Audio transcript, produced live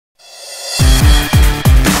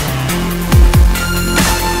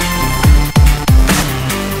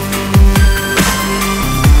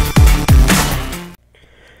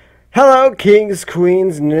Hello, kings,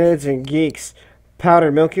 queens, nerds, and geeks.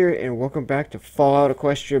 Powdered Milk here, and welcome back to Fallout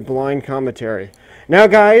Equestria Blind Commentary. Now,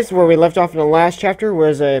 guys, where we left off in the last chapter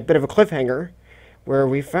was a bit of a cliffhanger, where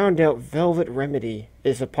we found out Velvet Remedy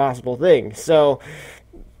is a possible thing. So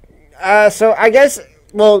I guess,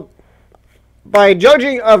 well, by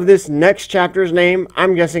judging of this next chapter's name,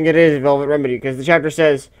 I'm guessing it is Velvet Remedy, because the chapter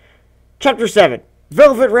says, Chapter 7,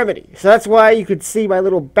 Velvet Remedy. So that's why you could see my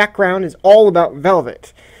little background is all about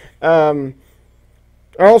Velvet.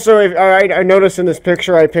 Also, I noticed in this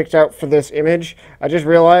picture I picked out for this image, I just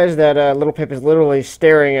realized that Little Pip is literally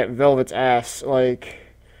staring at Velvet's ass. Like,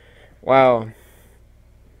 wow.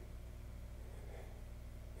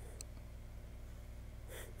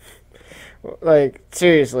 Like,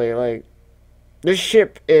 seriously, like, this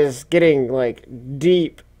ship is getting, like,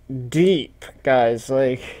 deep, guys.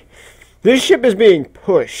 Like, this ship is being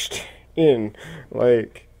pushed in,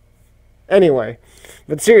 like, anyway.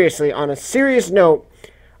 But seriously, on a serious note,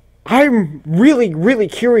 I'm really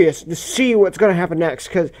curious to see what's going to happen next,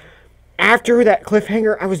 because after that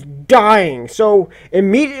cliffhanger, I was dying. So,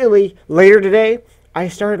 immediately, later today, I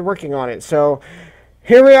started working on it. So,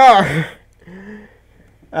 here we are.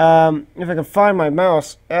 If I can find my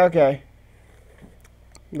mouse. Okay.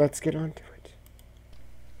 Let's get on to it.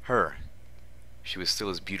 Her. She was still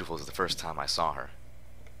as beautiful as the first time I saw her.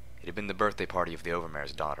 It had been the birthday party of the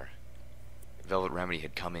Overmare's daughter. Velvet Remedy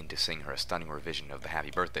had come in to sing her a stunning revision of the Happy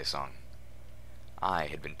Birthday song. I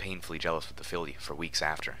had been painfully jealous of the filly for weeks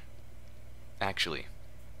after. Actually,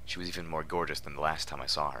 she was even more gorgeous than the last time I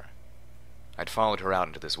saw her. I'd followed her out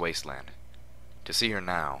into this wasteland. To see her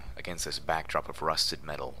now, against this backdrop of rusted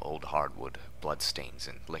metal, old hardwood, bloodstains,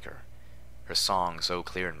 and liquor, her song so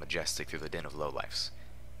clear and majestic through the din of lowlifes,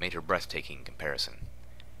 made her breathtaking in comparison.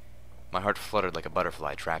 My heart fluttered like a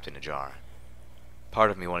butterfly trapped in a jar.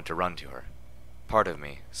 Part of me wanted to run to her. Part of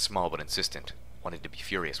me, small but insistent, wanted to be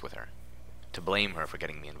furious with her, to blame her for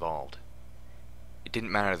getting me involved. It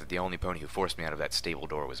didn't matter that the only pony who forced me out of that stable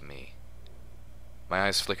door was me. My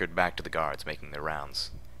eyes flickered back to the guards making their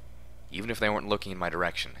rounds. Even if they weren't looking in my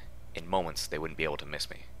direction, in moments they wouldn't be able to miss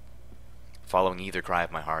me. Following either cry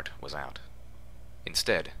of my heart was out.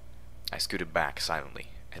 Instead, I scooted back silently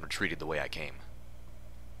and retreated the way I came.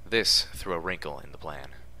 This threw a wrinkle in the plan.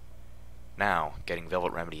 Now, getting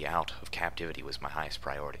Velvet Remedy out of captivity was my highest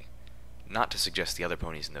priority. Not to suggest the other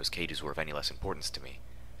ponies in those cages were of any less importance to me,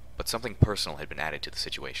 but something personal had been added to the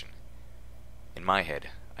situation. In my head,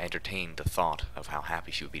 I entertained the thought of how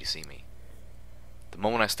happy she would be to see me. The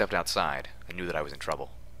moment I stepped outside, I knew that I was in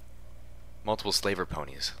trouble. Multiple slaver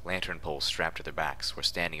ponies, lantern poles strapped to their backs, were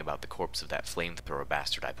standing about the corpse of that flamethrower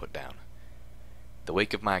bastard I put down. The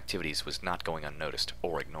wake of my activities was not going unnoticed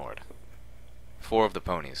or ignored. 4 of the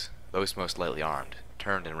ponies, those most lightly armed,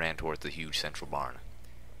 turned and ran towards the huge central barn.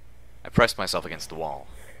 I pressed myself against the wall.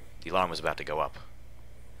 The alarm was about to go up.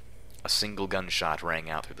 A single gunshot rang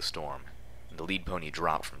out through the storm, and the lead pony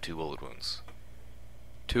dropped from 2 bullet wounds.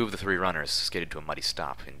 2 of the 3 runners skidded to a muddy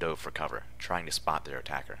stop and dove for cover, trying to spot their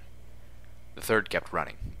attacker. The 3rd kept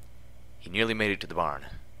running. He nearly made it to the barn,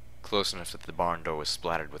 close enough that the barn door was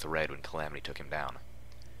splattered with red when Calamity took him down.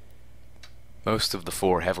 Most of the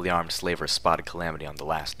 4 heavily armed slavers spotted Calamity on the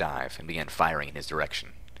last dive and began firing in his direction.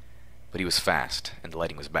 But he was fast, and the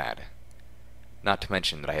lighting was bad. Not to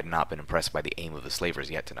mention that I had not been impressed by the aim of the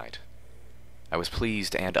slavers yet tonight. I was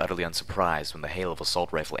pleased and utterly unsurprised when the hail of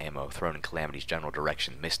assault rifle ammo thrown in Calamity's general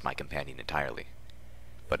direction missed my companion entirely.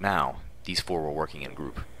 But now, these 4 were working in a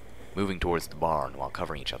group, moving towards the barn while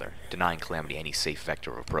covering each other, denying Calamity any safe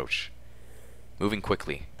vector of approach. Moving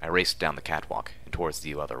quickly, I raced down the catwalk and towards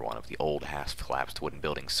the other one of the old half-collapsed wooden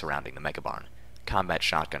buildings surrounding the mega barn, combat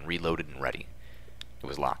shotgun reloaded and ready. It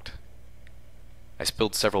was locked. I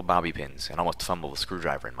spilled several bobby pins and almost fumbled the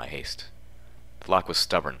screwdriver in my haste. The lock was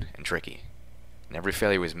stubborn and tricky, and every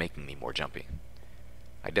failure was making me more jumpy.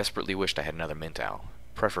 I desperately wished I had another mint owl,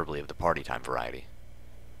 preferably of the party time variety.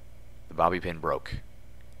 The bobby pin broke.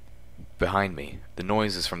 Behind me, the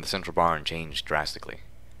noises from the central barn changed drastically.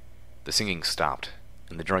 The singing stopped,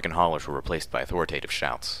 and the drunken hollers were replaced by authoritative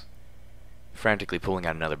shouts. Frantically pulling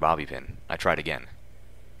out another bobby pin, I tried again.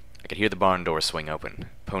 I could hear the barn door swing open,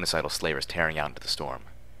 ponicidal slavers tearing out into the storm.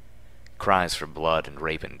 Cries for blood and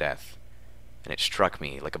rape and death, and it struck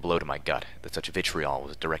me like a blow to my gut that such vitriol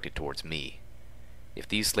was directed towards me. If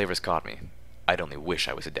these slavers caught me, I'd only wish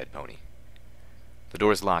I was a dead pony. The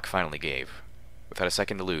door's lock finally gave. Without a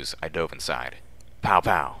second to lose, I dove inside. Pow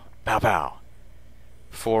pow! Pow pow!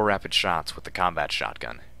 4 rapid shots with the combat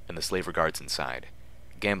shotgun, and the slaver guards inside,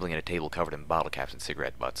 gambling at a table covered in bottle caps and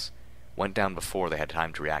cigarette butts, went down before they had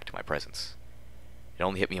time to react to my presence. It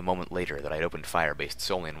only hit me a moment later that I had opened fire based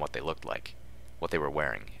solely on what they looked like, what they were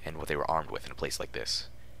wearing, and what they were armed with in a place like this.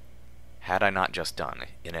 Had I not just done,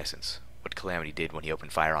 in essence, what Calamity did when he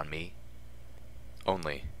opened fire on me?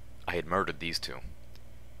 Only, I had murdered these two,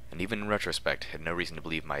 and even in retrospect had no reason to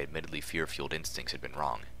believe my admittedly fear-fueled instincts had been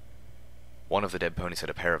wrong. One of the dead ponies had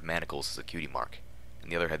a pair of manacles as a cutie mark,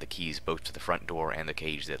 and the other had the keys both to the front door and the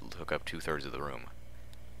cage that took up 2/3 of the room.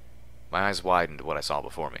 My eyes widened to what I saw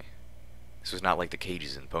before me. This was not like the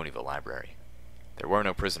cages in Ponyville Library. There were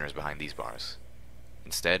no prisoners behind these bars.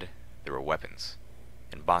 Instead, there were weapons,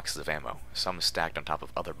 and boxes of ammo, some stacked on top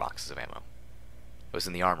of other boxes of ammo. I was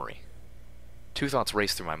in the armory. Two thoughts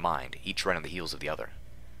raced through my mind, each right on the heels of the other.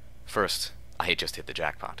 First, I had just hit the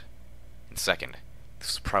jackpot. And second, this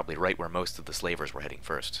was probably right where most of the slavers were heading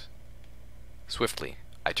first. Swiftly,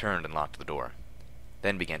 I turned and locked the door,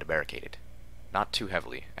 then began to barricade it. Not too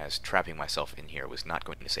heavily, as trapping myself in here was not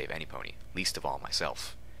going to save any pony, least of all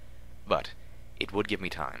myself. But it would give me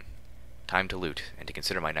time. Time to loot, and to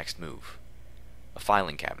consider my next move. A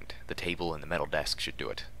filing cabinet, the table, and the metal desk should do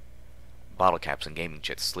it. Bottle caps and gaming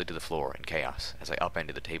chits slid to the floor in chaos as I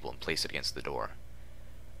upended the table and placed it against the door.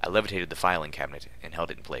 I levitated the filing cabinet and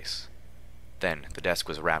held it in place. Then, the desk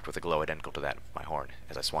was wrapped with a glow identical to that of my horn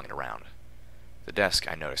as I swung it around. The desk,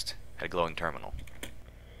 I noticed, had a glowing terminal.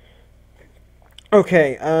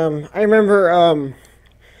 Okay, I remember,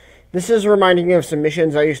 this is reminding me of some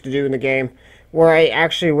missions I used to do in the game, where I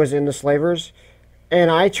actually was in the slavers,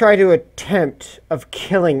 and I tried to attempt of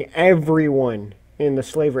killing everyone in the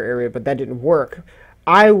slaver area, but that didn't work.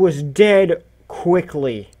 I was dead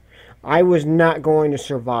quickly. I was not going to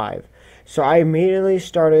survive. So I immediately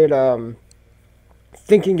started,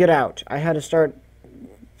 thinking it out. I had to start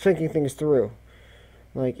thinking things through.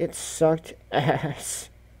 Like, it sucked ass.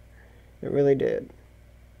 It really did.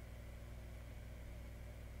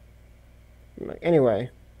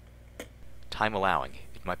 Anyway. Time allowing,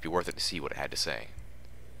 it might be worth it to see what it had to say.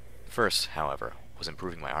 First, however, was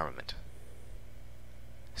improving my armament.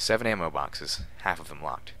 7 ammo boxes, half of them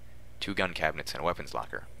locked. 2 gun cabinets and a weapons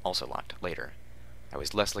locker, also locked, later. I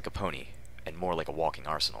was less like a pony, and more like a walking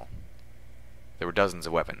arsenal. There were dozens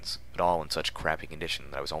of weapons, but all in such crappy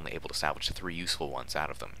condition that I was only able to salvage 3 useful ones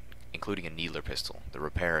out of them, including a needler pistol, the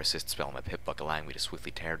repair assist spell in my pip book allowing me to swiftly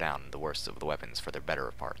tear down the worst of the weapons for their better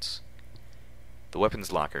parts. The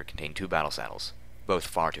weapons locker contained 2 battle saddles, both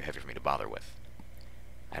far too heavy for me to bother with.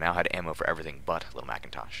 I now had ammo for everything but Little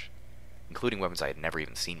Macintosh, including weapons I had never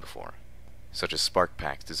even seen before, such as spark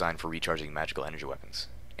packs designed for recharging magical energy weapons,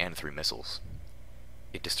 and 3 missiles.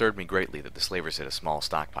 It disturbed me greatly that the slavers had a small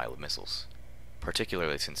stockpile of missiles,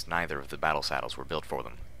 particularly since neither of the battle saddles were built for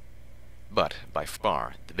them. But, by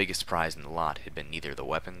far, the biggest prize in the lot had been neither the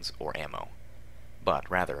weapons or ammo, but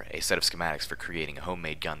rather a set of schematics for creating a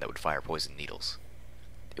homemade gun that would fire poison needles.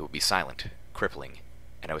 It would be silent, crippling,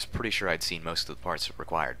 and I was pretty sure I'd seen most of the parts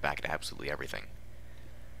required back at absolutely everything.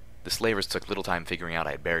 The slavers took little time figuring out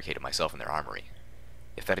I had barricaded myself in their armory.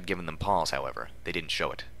 If that had given them pause, however, they didn't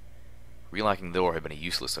show it. Relocking the door had been a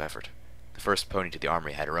useless effort. The first pony to the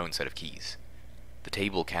armory had her own set of keys. The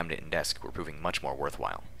table, cabinet, and desk were proving much more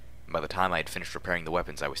worthwhile, and by the time I had finished repairing the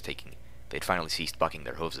weapons I was taking, they had finally ceased bucking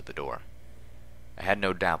their hooves at the door. I had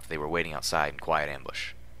no doubt that they were waiting outside in quiet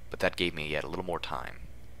ambush, but that gave me yet a little more time.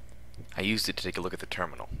 I used it to take a look at the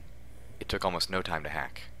terminal. It took almost no time to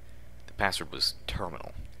hack. The password was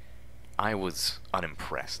terminal. I was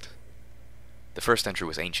unimpressed. The first entry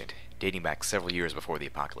was ancient, dating back several years before the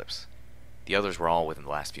apocalypse. The others were all within the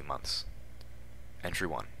last few months. Entry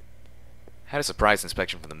 1. Had a surprise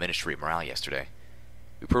inspection from the Ministry of Morale yesterday.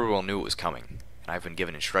 We pretty well knew it was coming, and I've been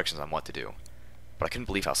given instructions on what to do, but I couldn't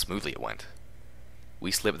believe how smoothly it went.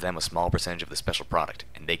 We slipped them a small percentage of the special product,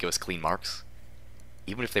 and they gave us clean marks.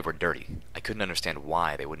 Even if they were dirty, I couldn't understand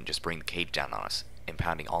why they wouldn't just bring the cage down on us,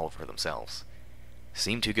 impounding all of her themselves.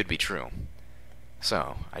 Seemed too good to be true.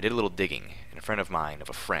 So, I did a little digging, and a friend of mine of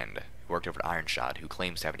a friend who worked over at Ironshod, who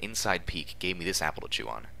claims to have an inside peek, gave me this apple to chew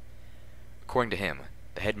on. According to him,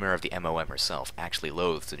 the head mirror of the MOM herself actually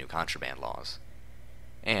loathes the new contraband laws.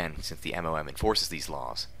 And, since the MOM enforces these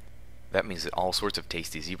laws, that means that all sorts of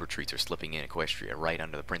tasty zebra treats are slipping in Equestria right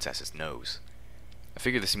under the princess's nose. I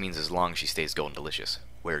figure this means as long as she stays golden delicious,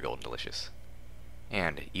 we're golden delicious.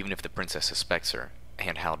 And, even if the princess suspects her,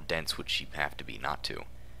 and how dense would she have to be not to,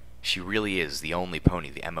 she really is the only pony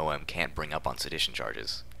the MOM can't bring up on sedition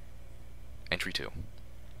charges. Entry 2.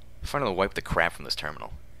 Finally wipe the crap from this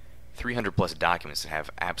terminal. 300 plus documents that have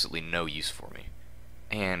absolutely no use for me,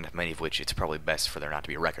 and many of which it's probably best for there not to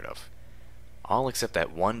be a record of. All except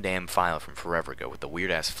that one damn file from forever ago with the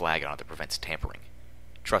weird-ass flag on it that prevents tampering.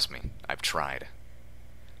 Trust me, I've tried.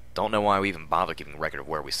 Don't know why we even bother keeping record of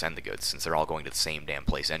where we send the goods, since they're all going to the same damn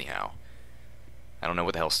place anyhow. I don't know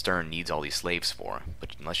what the hell Stern needs all these slaves for,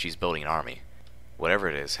 but unless she's building an army, whatever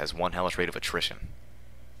it is has one hellish rate of attrition.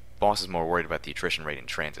 Boss is more worried about the attrition rate in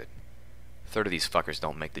transit. A third of these fuckers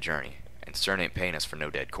don't make the journey, and Stern ain't paying us for no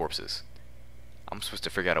dead corpses. I'm supposed to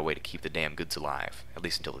figure out a way to keep the damn goods alive, at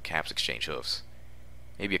least until the Caps exchange hoofs.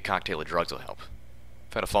 Maybe a cocktail of drugs will help.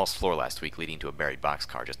 Found a false floor last week leading to a buried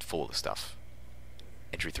boxcar just full of the stuff.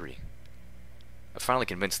 Entry 3. I finally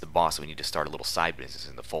convinced the boss that we need to start a little side business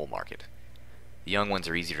in the foal market. The young ones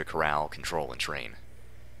are easier to corral, control, and train.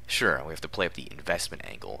 Sure, we have to play up the investment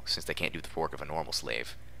angle, since they can't do the work of a normal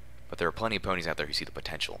slave, but there are plenty of ponies out there who see the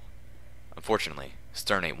potential. Unfortunately,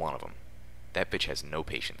 Stern ain't one of them. That bitch has no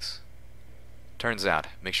patience. Turns out, a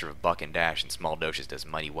mixture of buck and dash in small doses does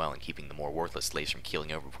mighty well in keeping the more worthless slaves from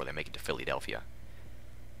keeling over before they make it to Philadelphia.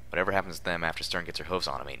 Whatever happens to them after Stern gets her hooves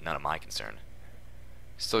on them ain't none of my concern.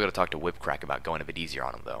 Still gotta talk to Whipcrack about going a bit easier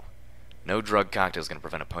on him, though. No drug cocktail's gonna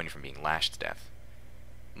prevent a pony from being lashed to death.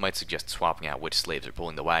 Might suggest swapping out which slaves are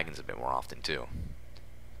pulling the wagons a bit more often, too.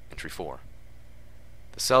 Entry 4.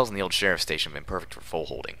 The cells in the old sheriff's station have been perfect for foal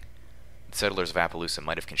holding. The settlers of Appaloosa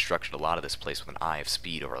might have constructed a lot of this place with an eye of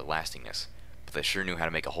speed over lastingness, but they sure knew how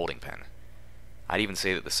to make a holding pen. I'd even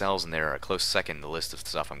say that the cells in there are a close second in the list of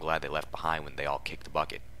stuff I'm glad they left behind when they all kicked the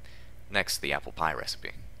bucket. Next, the apple pie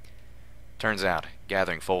recipe. Turns out,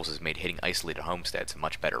 gathering foals has made hitting isolated homesteads a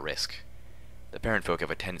much better risk. The parent folk have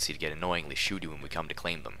a tendency to get annoyingly shooty when we come to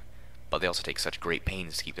claim them, but they also take such great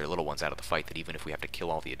pains to keep their little ones out of the fight that even if we have to kill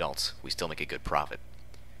all the adults, we still make a good profit.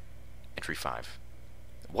 Entry 5.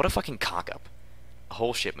 What a fucking cock-up. A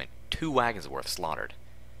whole shipment, 2 wagons worth slaughtered.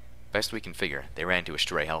 Best we can figure, they ran into a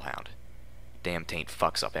stray hellhound. Damn taint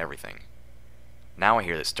fucks up everything. Now I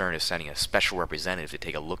hear that Stern is sending a special representative to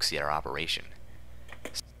take a look-see at our operation.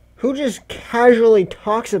 Who just casually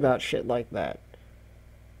talks about shit like that?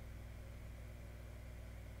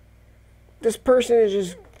 This person is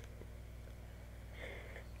just...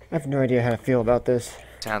 I have no idea how to feel about this.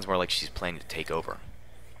 Sounds more like she's planning to take over.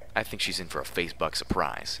 I think she's in for a face-buck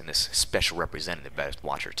surprise, and this special representative best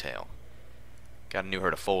watch her tail. Got a new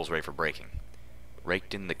herd of foals ready for breaking.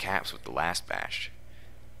 Raked in the caps with the last batch.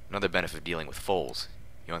 Another benefit of dealing with foals,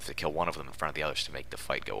 you only have to kill one of them in front of the others to make the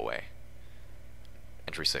fight go away.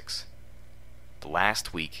 Entry 6. The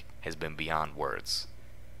last week has been beyond words.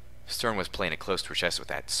 Stern was playing it close to her chest with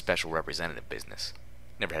that special representative business.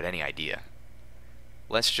 Never had any idea.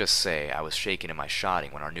 Let's just say I was shaking in my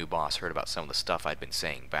shotting when our new boss heard about some of the stuff I'd been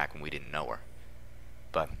saying back when we didn't know her.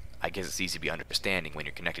 But I guess it's easy to be understanding when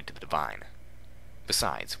you're connected to the divine.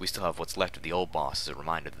 Besides, we still have what's left of the old boss as a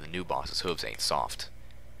reminder that the new boss's hooves ain't soft.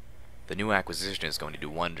 The new acquisition is going to do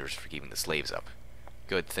wonders for keeping the slaves up.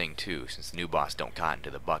 Good thing, too, since the new boss don't cotton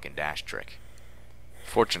to the buck and dash trick.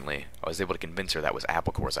 Fortunately, I was able to convince her that was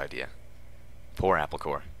Applecore's idea. Poor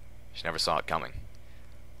Applecore. She never saw it coming.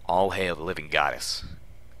 All hail the living goddess.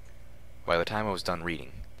 By the time I was done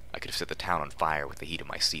reading, I could have set the town on fire with the heat of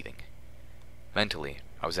my seething. Mentally,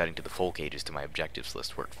 I was adding to the foal cages to my objectives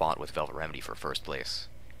list where it fought with Velvet Remedy for first place.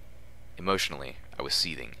 Emotionally, I was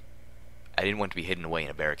seething. I didn't want to be hidden away in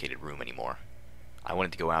a barricaded room anymore. I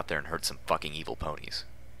wanted to go out there and hurt some fucking evil ponies.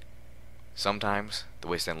 Sometimes, the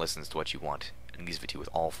wasteland listens to what you want, and leaves it to you with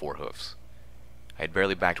all 4 hoofs. I had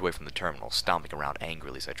barely backed away from the terminal, stomping around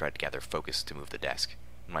angrily as I tried to gather focus to move the desk,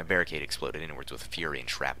 when my barricade exploded inwards with fury and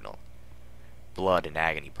shrapnel. Blood and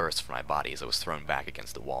agony burst from my body as I was thrown back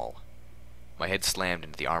against the wall. My head slammed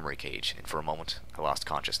into the armory cage, and for a moment, I lost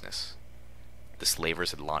consciousness. The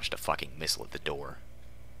slavers had launched a fucking missile at the door.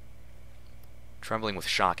 Trembling with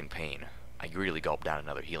shock and pain, I greedily gulped down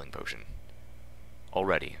another healing potion.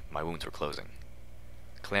 Already, my wounds were closing.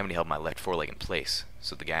 Calamity held my left foreleg in place,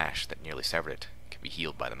 so the gash that nearly severed it could be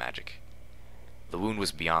healed by the magic. The wound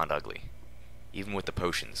was beyond ugly. Even with the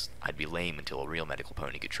potions, I'd be lame until a real medical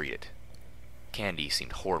pony could treat it. Candy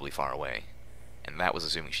seemed horribly far away, and that was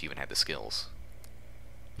assuming she even had the skills.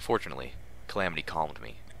 Fortunately, Calamity calmed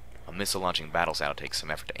me. A missile-launching battle saddle takes some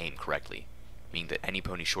effort to aim correctly, meaning that any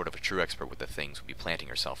pony short of a true expert with the things would be planting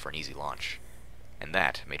herself for an easy launch, and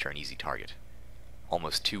that made her an easy target.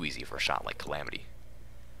 Almost too easy for a shot like Calamity.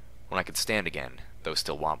 When I could stand again, though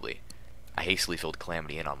still wobbly, I hastily filled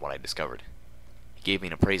Calamity in on what I'd discovered. He gave me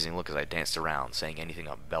an appraising look as I danced around, saying anything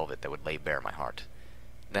on velvet that would lay bare my heart.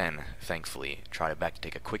 Then, thankfully, trotted back to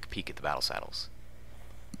take a quick peek at the battle saddles.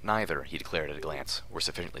 Neither, he declared at a glance, were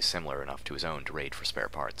sufficiently similar enough to his own to raid for spare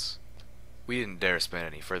parts. We didn't dare spend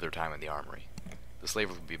any further time in the armory. The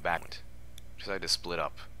slavers would be back. Decided to split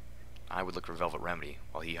up. I would look for Velvet Remedy,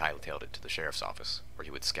 while he hightailed it to the sheriff's office, where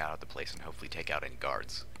he would scout out the place and hopefully take out any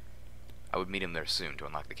guards. I would meet him there soon to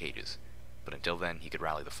unlock the cages, but until then he could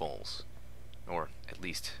rally the foals. Or, at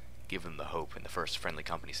least, give them the hope in the first friendly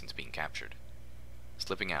company since being captured.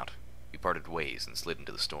 Slipping out, we parted ways and slid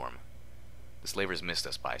into the storm. The slavers missed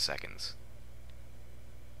us by seconds.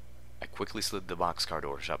 I quickly slid the boxcar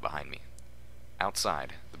door shut behind me.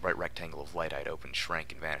 Outside, the bright rectangle of light I had opened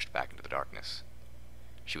shrank and vanished back into the darkness.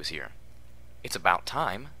 She was here. "It's about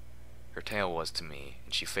time!" Her tale was to me,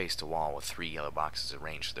 and she faced a wall with 3 yellow boxes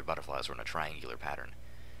arranged so their butterflies were in a triangular pattern.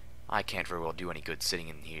 "I can't very well do any good sitting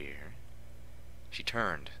in here." She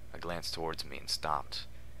turned, a glance towards me, and stopped.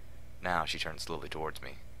 Now she turned slowly towards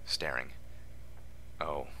me, staring.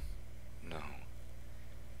 Oh, no.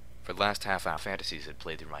 For the last half hour, fantasies had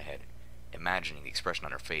played through my head, imagining the expression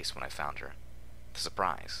on her face when I found her. The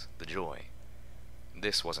surprise, the joy.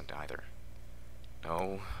 This wasn't either.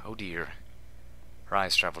 Oh dear. Her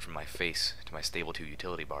eyes traveled from my face to my Stable 2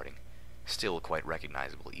 utility barding, still quite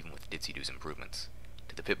recognizable even with Ditsy-Doo's improvements,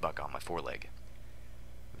 to the pip buck on my foreleg.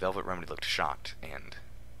 Velvet Remedy looked shocked and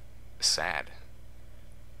sad.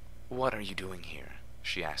 "What are you doing here?"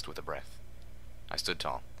 she asked with a breath. I stood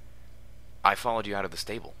tall. "I followed you out of the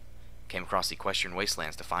stable. Came across the Equestrian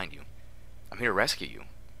wastelands to find you. I'm here to rescue you."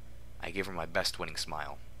 I gave her my best winning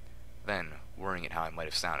smile. Then, worrying at how I might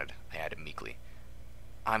have sounded, I added meekly,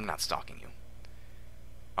 "I'm not stalking you."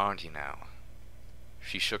 "Aren't you now?"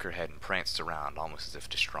 She shook her head and pranced around almost as if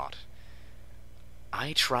distraught.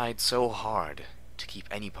 "I tried so hard to keep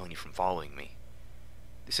any pony from following me.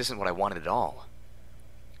 This isn't what I wanted at all."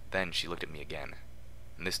 Then she looked at me again,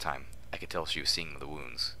 and this time I could tell she was seeing the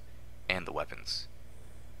wounds, and the weapons.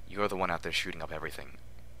 "You're the one out there shooting up everything.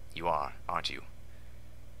 You are, aren't you?"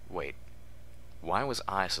 Wait, why was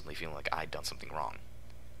I suddenly feeling like I'd done something wrong?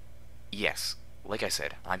 "Yes, like I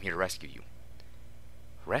said, I'm here to rescue you."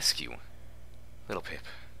 "Rescue? Little Pip."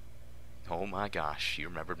 Oh my gosh, she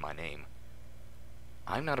remembered my name.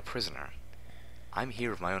 "I'm not a prisoner. I'm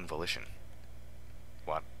here of my own volition."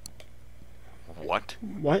 What? What?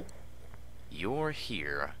 What? "You're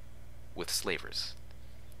here with slavers."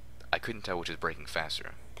 I couldn't tell which was breaking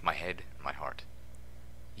faster, my head or my heart.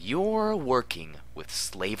 "You're working with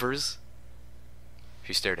slavers?"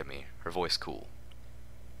 She stared at me, her voice cool.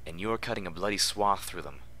 "And you're cutting a bloody swath through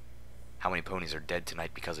them. How many ponies are dead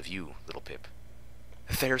tonight because of you, little Pip?"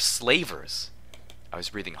 "They're slavers!" I was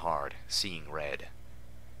breathing hard, seeing red.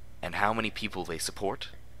 "And how many people they support?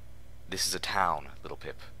 This is a town, little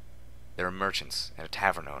Pip. There are merchants and a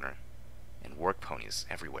tavern owner, and work ponies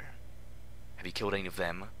everywhere. Have you killed any of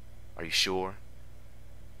them? Are you sure?"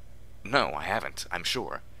 "No, I haven't, I'm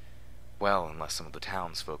sure." "Well, unless some of the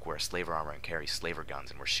townsfolk wear slaver armor and carry slaver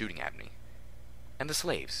guns and were shooting at me." "And the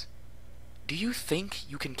slaves? Do you think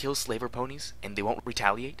you can kill slaver ponies and they won't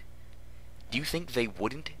retaliate? Do you think they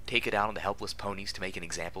wouldn't take it out on the helpless ponies to make an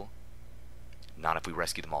example?" "Not if we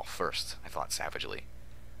rescue them all first," I thought savagely.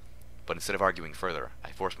 But instead of arguing further,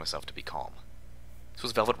 I forced myself to be calm. This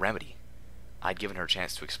was Velvet Remedy. I'd given her a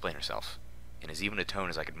chance to explain herself, in as even a tone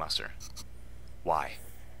as I could muster. "Why?"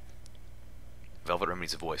 Velvet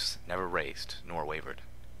Remedy's voice never raised nor wavered.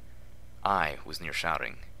 I was near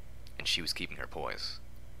shouting, and she was keeping her poise.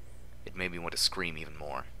 It made me want to scream even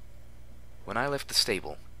more. "When I left the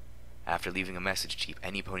stable, after leaving a message to keep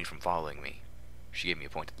any pony from following me," she gave me a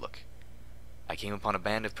pointed look, "I came upon a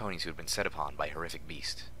band of ponies who had been set upon by a horrific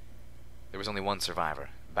beast. There was only one survivor,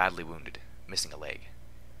 badly wounded, missing a leg.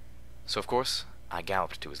 So of course, I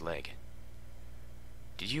galloped to his leg.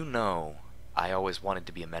 Did you know I always wanted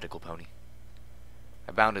to be a medical pony?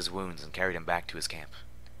 I bound his wounds and carried him back to his camp.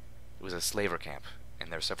 It was a slaver camp, and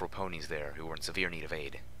there were several ponies there who were in severe need of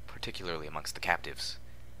aid, particularly amongst the captives."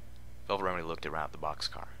 Velvet Remedy looked around the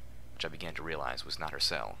boxcar, which I began to realize was not her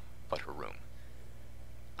cell, but her room.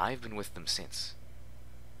 "I've been with them since."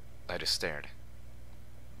 I just stared.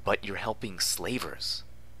 "But you're helping slavers."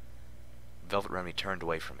 Velvet Remedy turned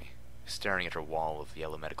away from me, staring at her wall of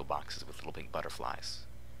yellow medical boxes with little pink butterflies.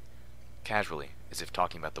 Casually, as if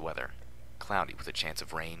talking about the weather, cloudy with a chance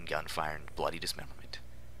of rain, gunfire, and bloody dismemberment,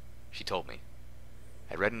 she told me,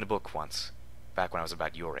 "I read in a book once, back when I was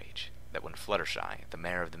about your age, that when Fluttershy, the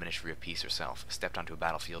mayor of the Ministry of Peace herself, stepped onto a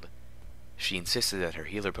battlefield, she insisted that her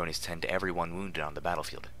healer ponies tend to everyone wounded on the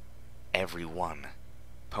battlefield. Every one.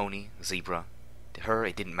 Pony, zebra. To her,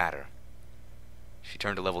 it didn't matter." She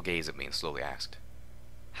turned a level gaze at me and slowly asked,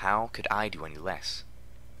 "How could I do any less?"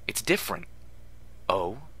 "It's different."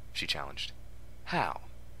 "Oh?" she challenged. "How?"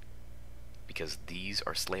 "Because these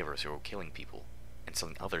are slavers who are killing people and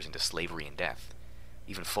selling others into slavery and death,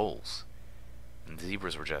 even foals. And the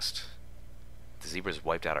zebras were just... the zebras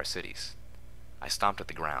wiped out our cities." I stomped at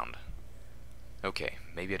the ground. Okay,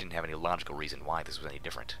 maybe I didn't have any logical reason why this was any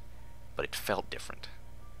different. but it felt different.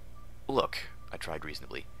 Look, I tried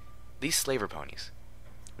reasonably, these slaver ponies.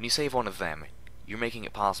 When you save one of them, you're making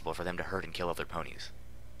it possible for them to hurt and kill other ponies.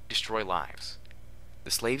 Destroy lives.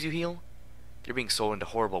 The slaves you heal? They're being sold into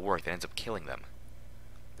horrible work that ends up killing them.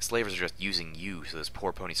 The slavers are just using you so those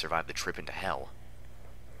poor ponies survive the trip into hell.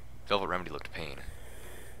 Velvet Remedy looked pain.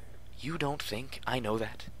 You don't think I know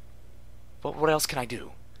that? But what else can I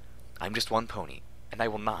do? I'm just one pony, and I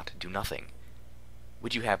will not do nothing.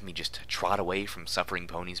 Would you have me just trot away from suffering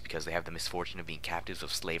ponies because they have the misfortune of being captives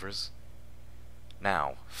of slavers?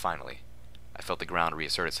 Now, finally, I felt the ground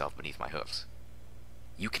reassert itself beneath my hoofs.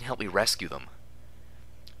 You can help me rescue them.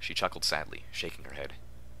 She chuckled sadly, shaking her head.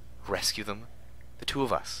 Rescue them? The two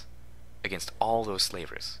of us, against all those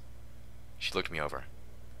slavers. She looked me over.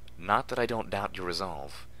 Not that I don't doubt your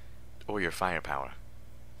resolve, or your firepower,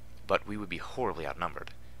 but we would be horribly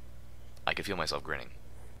outnumbered. I could feel myself grinning.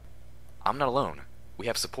 I'm not alone. We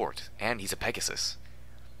have support, and he's a Pegasus.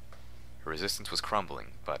 Her resistance was crumbling,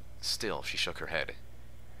 but still she shook her head.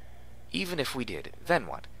 Even if we did, then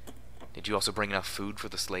what? Did you also bring enough food for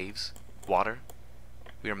the slaves? Water?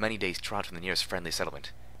 We are many days' trot from the nearest friendly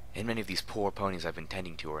settlement, and many of these poor ponies I've been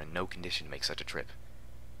tending to are in no condition to make such a trip.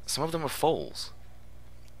 Some of them are foals.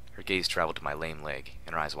 Her gaze traveled to my lame leg,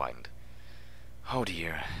 and her eyes widened. Oh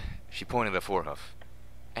dear. She pointed a forehoof.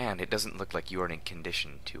 And it doesn't look like you are in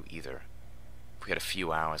condition to either. If we had a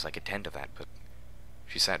few hours, I could tend to that, but...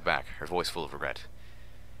 She sat back, her voice full of regret.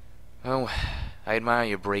 Oh, I admire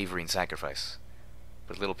your bravery and sacrifice.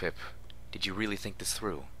 But little Pip, did you really think this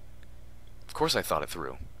through? Of course I thought it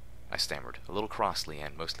through, I stammered, a little crossly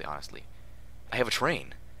and mostly honestly. I have a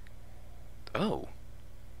train. Oh.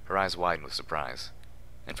 Her eyes widened with surprise,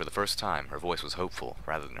 and for the first time her voice was hopeful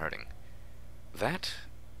rather than hurting. That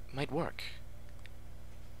might work.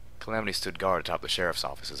 Calamity stood guard atop the sheriff's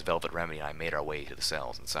office as Velvet Remedy and I made our way to the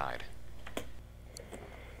cells inside.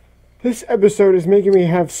 This episode is making me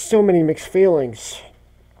have so many mixed feelings,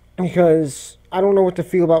 because I don't know what to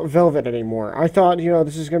feel about Velvet anymore. I thought,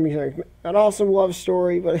 this is going to be like an awesome love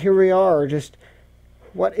story, but here we are, just,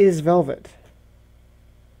 what is Velvet?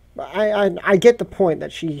 I get the point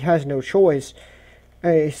that she has no choice.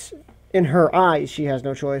 In her eyes, she has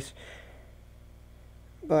no choice.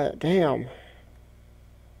 But, damn.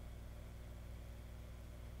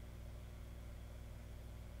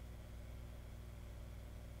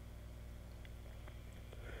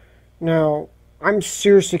 Now, I'm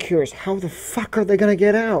seriously curious. How the fuck are they gonna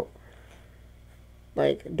get out?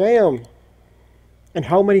 Like, damn. And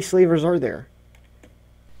how many slavers are there?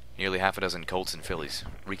 Nearly half a dozen colts and fillies,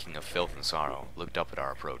 reeking of filth and sorrow, looked up at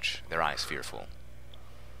our approach, their eyes fearful.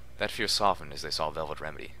 That fear softened as they saw Velvet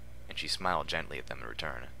Remedy, and she smiled gently at them in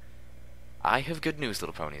return. I have good news,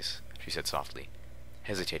 little ponies, she said softly,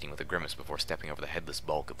 hesitating with a grimace before stepping over the headless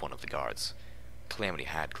bulk of one of the guards. Calamity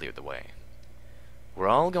had cleared the way. We're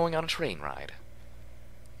all going on a train ride.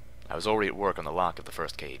 I was already at work on the lock of the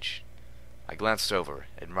first cage. I glanced over,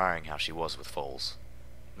 admiring how she was with foals,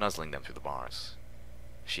 nuzzling them through the bars.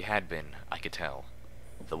 She had been, I could tell,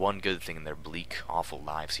 the one good thing in their bleak, awful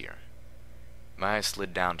lives here. My eyes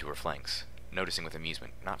slid down to her flanks, noticing with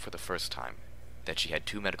amusement, not for the first time, that she had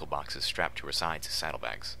 2 medical boxes strapped to her sides as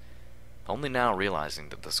saddlebags, only now realizing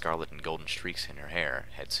that the scarlet and golden streaks in her hair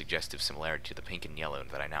had suggestive similarity to the pink and yellow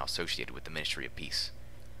that I now associated with the Ministry of Peace.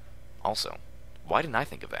 Also, why didn't I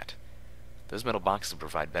think of that? Those metal boxes would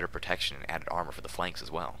provide better protection and added armor for the flanks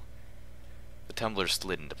as well. The tumblers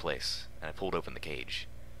slid into place, and I pulled open the cage.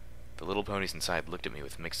 The little ponies inside looked at me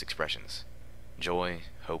with mixed expressions. Joy,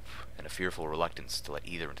 hope, and a fearful reluctance to let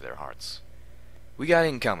either into their hearts. We got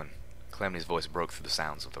incoming. Calamity's voice broke through the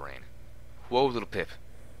sounds of the rain. Whoa, little Pip.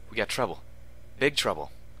 We got trouble. Big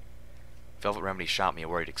trouble. Velvet Remedy shot me a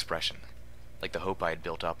worried expression, like the hope I had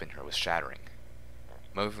built up in her was shattering.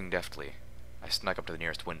 Moving deftly, I snuck up to the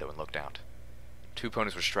nearest window and looked out. 2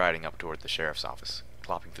 ponies were striding up toward the sheriff's office,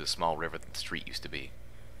 clopping through the small river that the street used to be.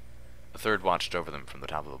 A third watched over them from the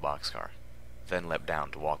top of a boxcar, then leapt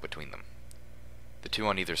down to walk between them. The 2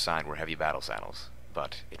 on either side were heavy battle saddles,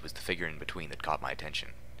 but it was the figure in between that caught my attention.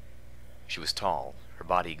 She was tall, her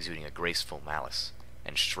body exuding a graceful malice,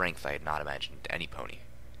 and strength I had not imagined to any pony.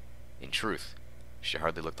 In truth, she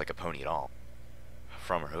hardly looked like a pony at all.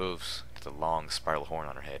 From her hooves, to the long spiral horn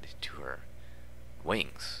on her head, to her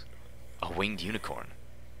wings. A winged unicorn.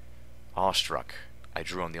 Awestruck, I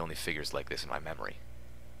drew on the only figures like this in my memory.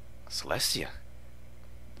 Celestia?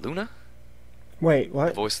 Luna? Wait, what?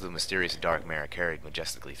 The voice of the mysterious dark mare carried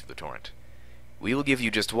majestically through the torrent. We will give you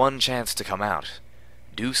just one chance to come out.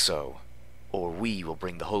 Do so, or we will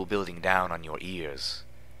bring the whole building down on your ears.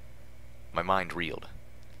 My mind reeled.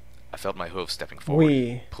 I felt my hooves stepping forward,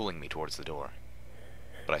 We. pulling me towards the door.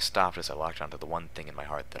 But I stopped as I locked onto the one thing in my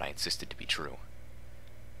heart that I insisted to be true.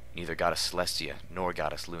 Neither Goddess Celestia nor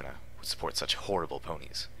Goddess Luna would support such horrible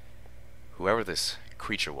ponies. Whoever this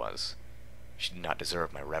creature was, she did not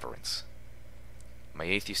deserve my reverence. My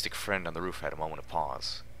atheistic friend on the roof had a moment of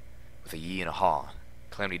pause. With a yee and a haw,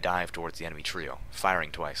 Calamity dived towards the enemy trio,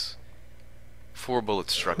 firing twice. 4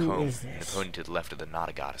 bullets struck home, and the pony to the left of the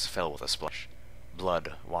Nada Goddess fell with a splash,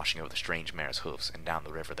 blood washing over the strange mare's hooves and down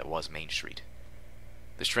the river that was Main Street.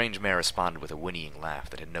 The strange mare responded with a whinnying laugh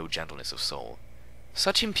that had no gentleness of soul.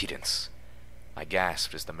 Such impudence! I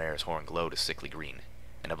gasped as the mare's horn glowed a sickly green,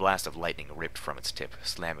 and a blast of lightning ripped from its tip,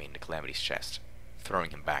 slamming into Calamity's chest,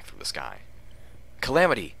 throwing him back through the sky.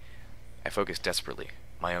 Calamity! I focused desperately,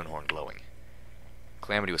 my own horn glowing.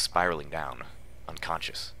 Calamity was spiraling down,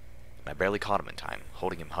 unconscious, and I barely caught him in time,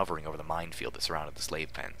 holding him hovering over the minefield that surrounded the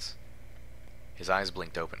slave pens. His eyes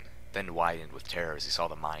blinked open, then widened with terror as he saw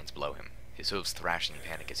the mines below him, his hooves thrashing in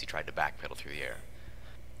panic as he tried to backpedal through the air.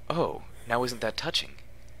 Oh, now isn't that touching?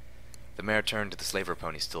 The mare turned to the slaver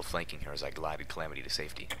pony still flanking her as I glided Calamity to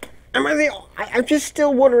safety. I'm just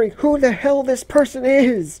still wondering who the hell this person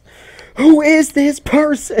is. Who is this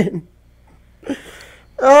person?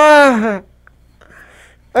 Ah!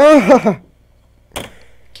 Ah!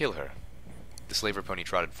 Kill her. The slaver pony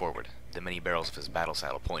trotted forward, the many barrels of his battle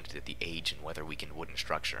saddle pointed at the age and weather-weakened wooden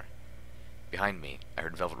structure. Behind me, I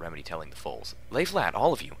heard Velvet Remedy telling the foals, "Lay flat,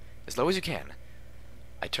 all of you, as low as you can."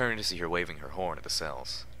 I turned to see her waving her horn at the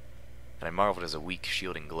cells, and I marveled as a weak,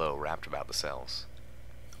 shielding glow wrapped about the cells.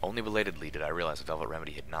 Only belatedly did I realize that Velvet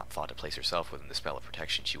Remedy had not thought to place herself within the spell of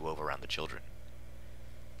protection she wove around the children.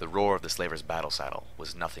 The roar of the slaver's battle saddle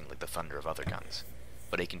was nothing like the thunder of other guns,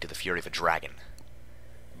 but akin to the fury of a dragon.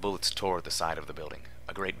 Bullets tore at the side of the building,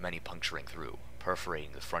 a great many puncturing through,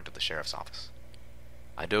 perforating the front of the sheriff's office.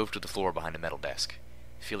 I dove to the floor behind a metal desk,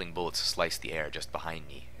 feeling bullets slice the air just behind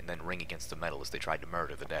me and then ring against the metal as they tried to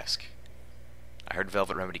murder the desk. I heard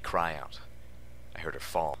Velvet Remedy cry out. I heard her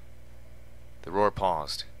fall. The roar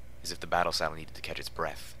paused, as if the battle saddle needed to catch its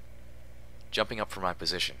breath. Jumping up from my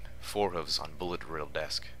position, 4 hooves on bullet-riddled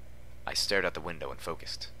desk, I stared out the window and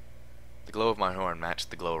focused. The glow of my horn matched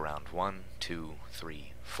the glow around 1, 2,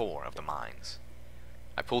 3, 4 of the mines.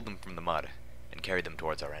 I pulled them from the mud and carried them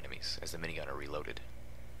towards our enemies as the minigunner reloaded.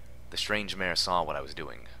 The strange mare saw what I was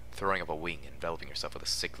doing, throwing up a wing and enveloping herself with a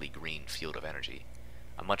sickly green field of energy,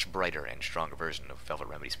 a much brighter and stronger version of Velvet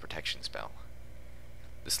Remedy's protection spell.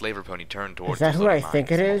 The slaver pony turned towards the who I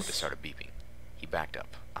think it is? It started beeping. He backed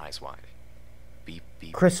up, eyes wide. Beep,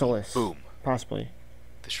 beep, Chrysalis. boom. Possibly.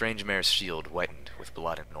 The strange mare's shield whitened with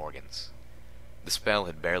blood and organs. The spell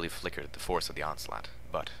had barely flickered at the force of the onslaught,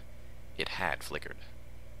 but it had flickered.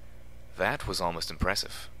 That was almost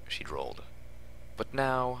impressive, she drawled. But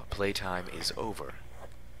now, playtime is over.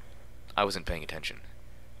 I wasn't paying attention.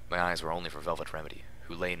 My eyes were only for Velvet Remedy,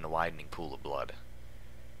 who lay in a widening pool of blood.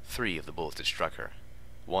 3 of the bullets had struck her,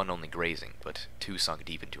 1 only grazing, but 2 sunk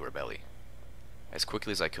deep into her belly. As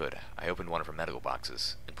quickly as I could, I opened one of her medical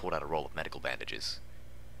boxes and pulled out a roll of medical bandages.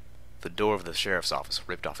 The door of the sheriff's office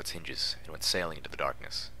ripped off its hinges and went sailing into the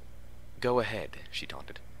darkness. "Go ahead," she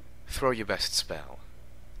taunted. "Throw your best spell."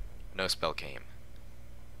 No spell came.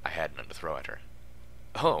 I had none to throw at her.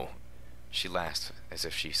 "Oh!" She laughed as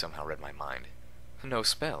if she somehow read my mind. "No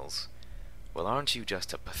spells? Well, aren't you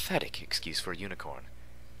just a pathetic excuse for a unicorn?"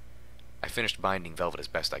 I finished binding Velvet as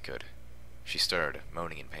best I could. She stirred,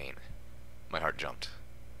 moaning in pain. My heart jumped.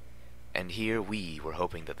 And here we were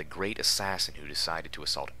hoping that the great assassin who decided to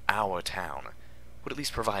assault our town would at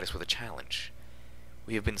least provide us with a challenge.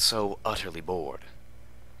 We have been so utterly bored.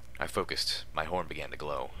 I focused. My horn began to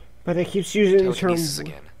glow. But it keeps using the term... Telekinesis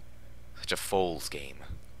again. Such a fool's game.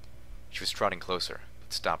 She was trotting closer,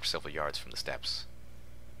 but stopped several yards from the steps.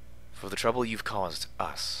 "For the trouble you've caused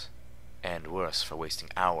us, and worse for wasting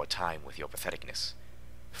our time with your patheticness.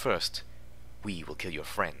 First, we will kill your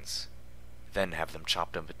friends, then have them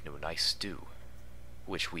chopped up into a nice stew,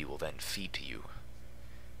 which we will then feed to you."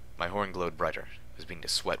 My horn glowed brighter, was beginning to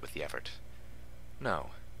sweat with the effort.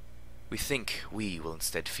 "No, we think we will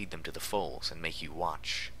instead feed them to the foals and make you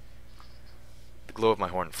watch." The glow of my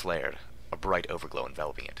horn flared, a bright overglow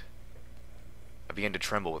enveloping it. I began to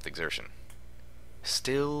tremble with exertion.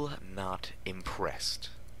 "Still not impressed."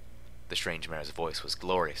 The strange mare's voice was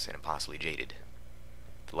glorious and impossibly jaded.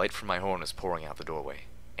 The light from my horn was pouring out the doorway,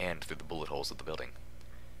 and through the bullet holes of the building,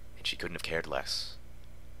 and she couldn't have cared less.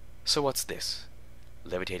 "So what's this?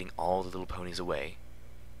 Levitating all the little ponies away?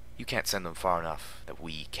 You can't send them far enough that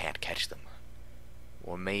we can't catch them.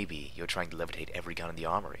 Or maybe you're trying to levitate every gun in the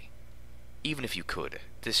armory. Even if you could,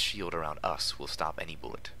 this shield around us will stop any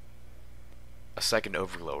bullet. A second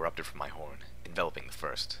overglow erupted from my horn, enveloping the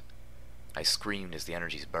first. I screamed as the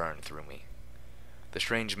energies burned through me. The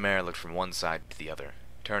strange mare looked from one side to the other,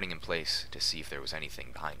 turning in place to see if there was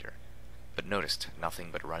anything behind her, but noticed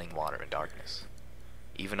nothing but running water and darkness.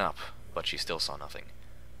 Even up, but she still saw nothing.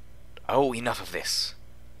 "Oh, enough of this!"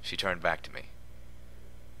 She turned back to me.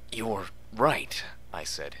 "You're right," I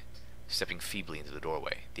said, stepping feebly into the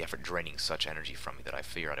doorway, the effort draining such energy from me that I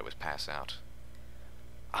feared I would pass out.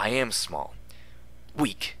 "I am small,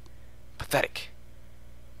 weak, pathetic."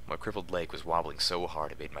 My crippled leg was wobbling so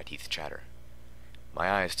hard it made my teeth chatter. My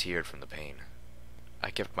eyes teared from the pain.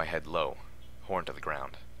 I kept my head low, horn to the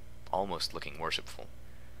ground, almost looking worshipful.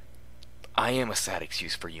 "I am a sad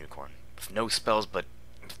excuse for a unicorn, with no spells but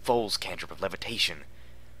foal's cantrip of levitation."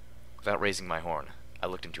 Without raising my horn, I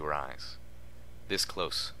looked into her eyes. This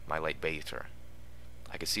close, my light bathed her.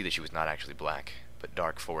 I could see that she was not actually black, but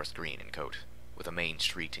dark forest green in coat, with a mane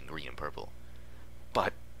streaked in green and purple.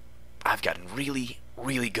 "But I've gotten really,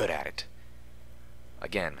 really good at it."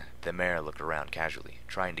 Again, the mare looked around casually,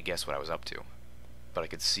 trying to guess what I was up to, but I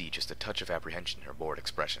could see just a touch of apprehension in her bored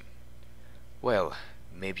expression. "Well,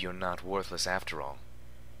 maybe you're not worthless after all.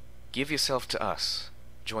 Give yourself to us.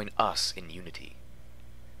 Join us in unity.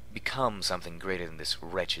 Become something greater than this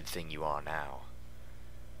wretched thing you are now."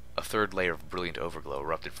 A third layer of brilliant overglow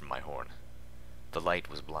erupted from my horn. The light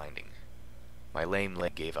was blinding. My lame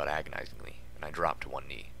leg gave out agonizingly, and I dropped to one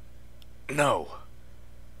knee. "No!"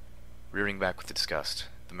 Rearing back with disgust,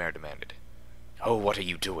 the mare demanded, "Oh, what are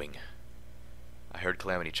you doing?" I heard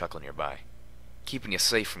Calamity chuckle nearby. "Keeping you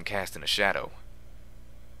safe from casting a shadow."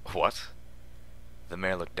 "What?" The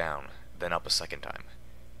mare looked down, then up a second time,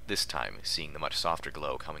 this time seeing the much softer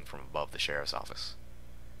glow coming from above the sheriff's office.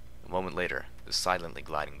 A moment later, the silently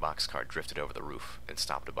gliding boxcar drifted over the roof and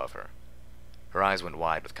stopped above her. Her eyes went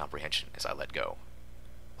wide with comprehension as I let go.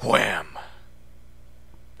 Wham!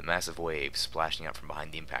 The massive waves splashing out from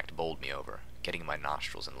behind the impact bowled me over, getting in my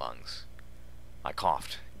nostrils and lungs. I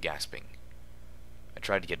coughed, gasping. I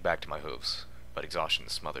tried to get back to my hooves, but exhaustion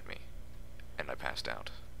smothered me, and I passed out.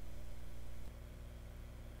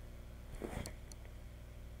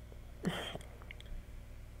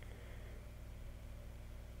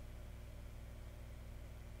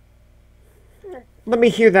 Let me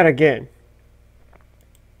hear that again.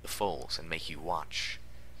 The foals and make you watch.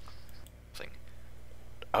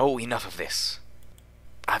 "Oh, enough of this.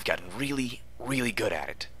 I've gotten really, really good at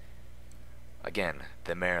it." Again,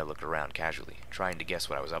 the mare looked around casually, trying to guess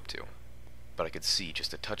what I was up to, but I could see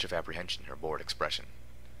just a touch of apprehension in her bored expression.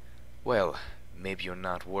 "Well, maybe you're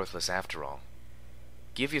not worthless after all.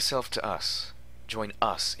 Give yourself to us. Join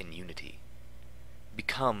us in unity.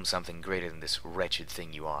 Become something greater than this wretched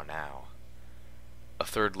thing you are now." A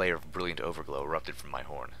third layer of brilliant overglow erupted from my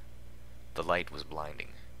horn. The light was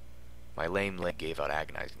blinding. My lame leg gave out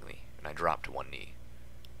agonizingly, and I dropped to one knee.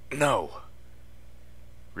 "No!"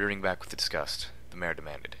 Rearing back with disgust, the mare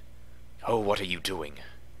demanded, "Oh, what are you doing?"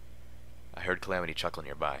 I heard Calamity chuckle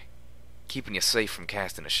nearby. "Keeping you safe from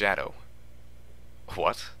casting a shadow."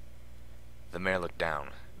 "What?" The mare looked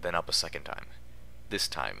down, then up a second time, this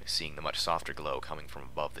time seeing the much softer glow coming from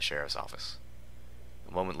above the sheriff's office.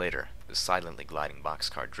 A moment later, the silently gliding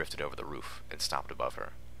boxcar drifted over the roof and stopped above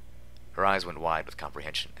her. Her eyes went wide with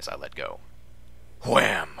comprehension as I let go.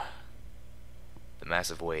 Wham! The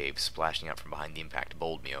massive waves splashing out from behind the impact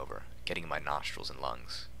bowled me over, getting in my nostrils and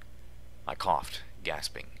lungs. I coughed,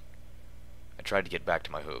 gasping. I tried to get back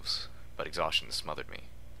to my hooves, but exhaustion smothered me,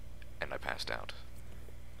 and I passed out.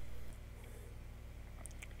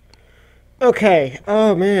 Okay,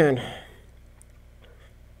 oh man.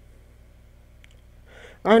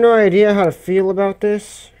 I have no idea how to feel about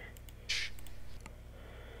this.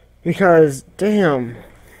 Because, damn,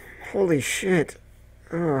 holy shit.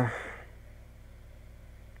 Ugh.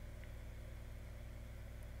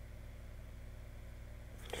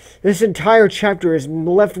 This entire chapter is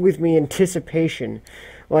left with me anticipation.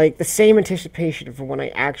 Like, the same anticipation for when I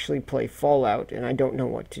actually play Fallout and I don't know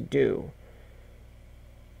what to do.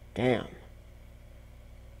 Damn.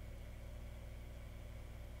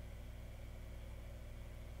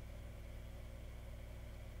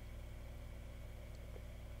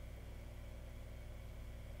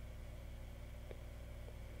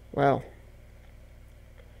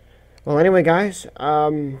 Well, anyway, guys,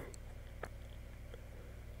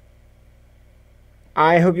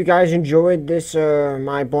 I hope you guys enjoyed this,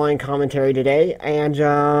 my blind commentary today,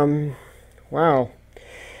 and, wow,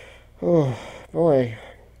 oh, boy,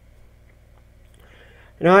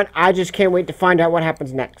 you know what, I just can't wait to find out what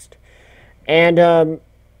happens next, and,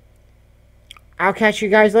 I'll catch you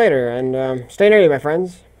guys later, and, stay nerdy, my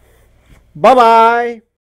friends, bye-bye!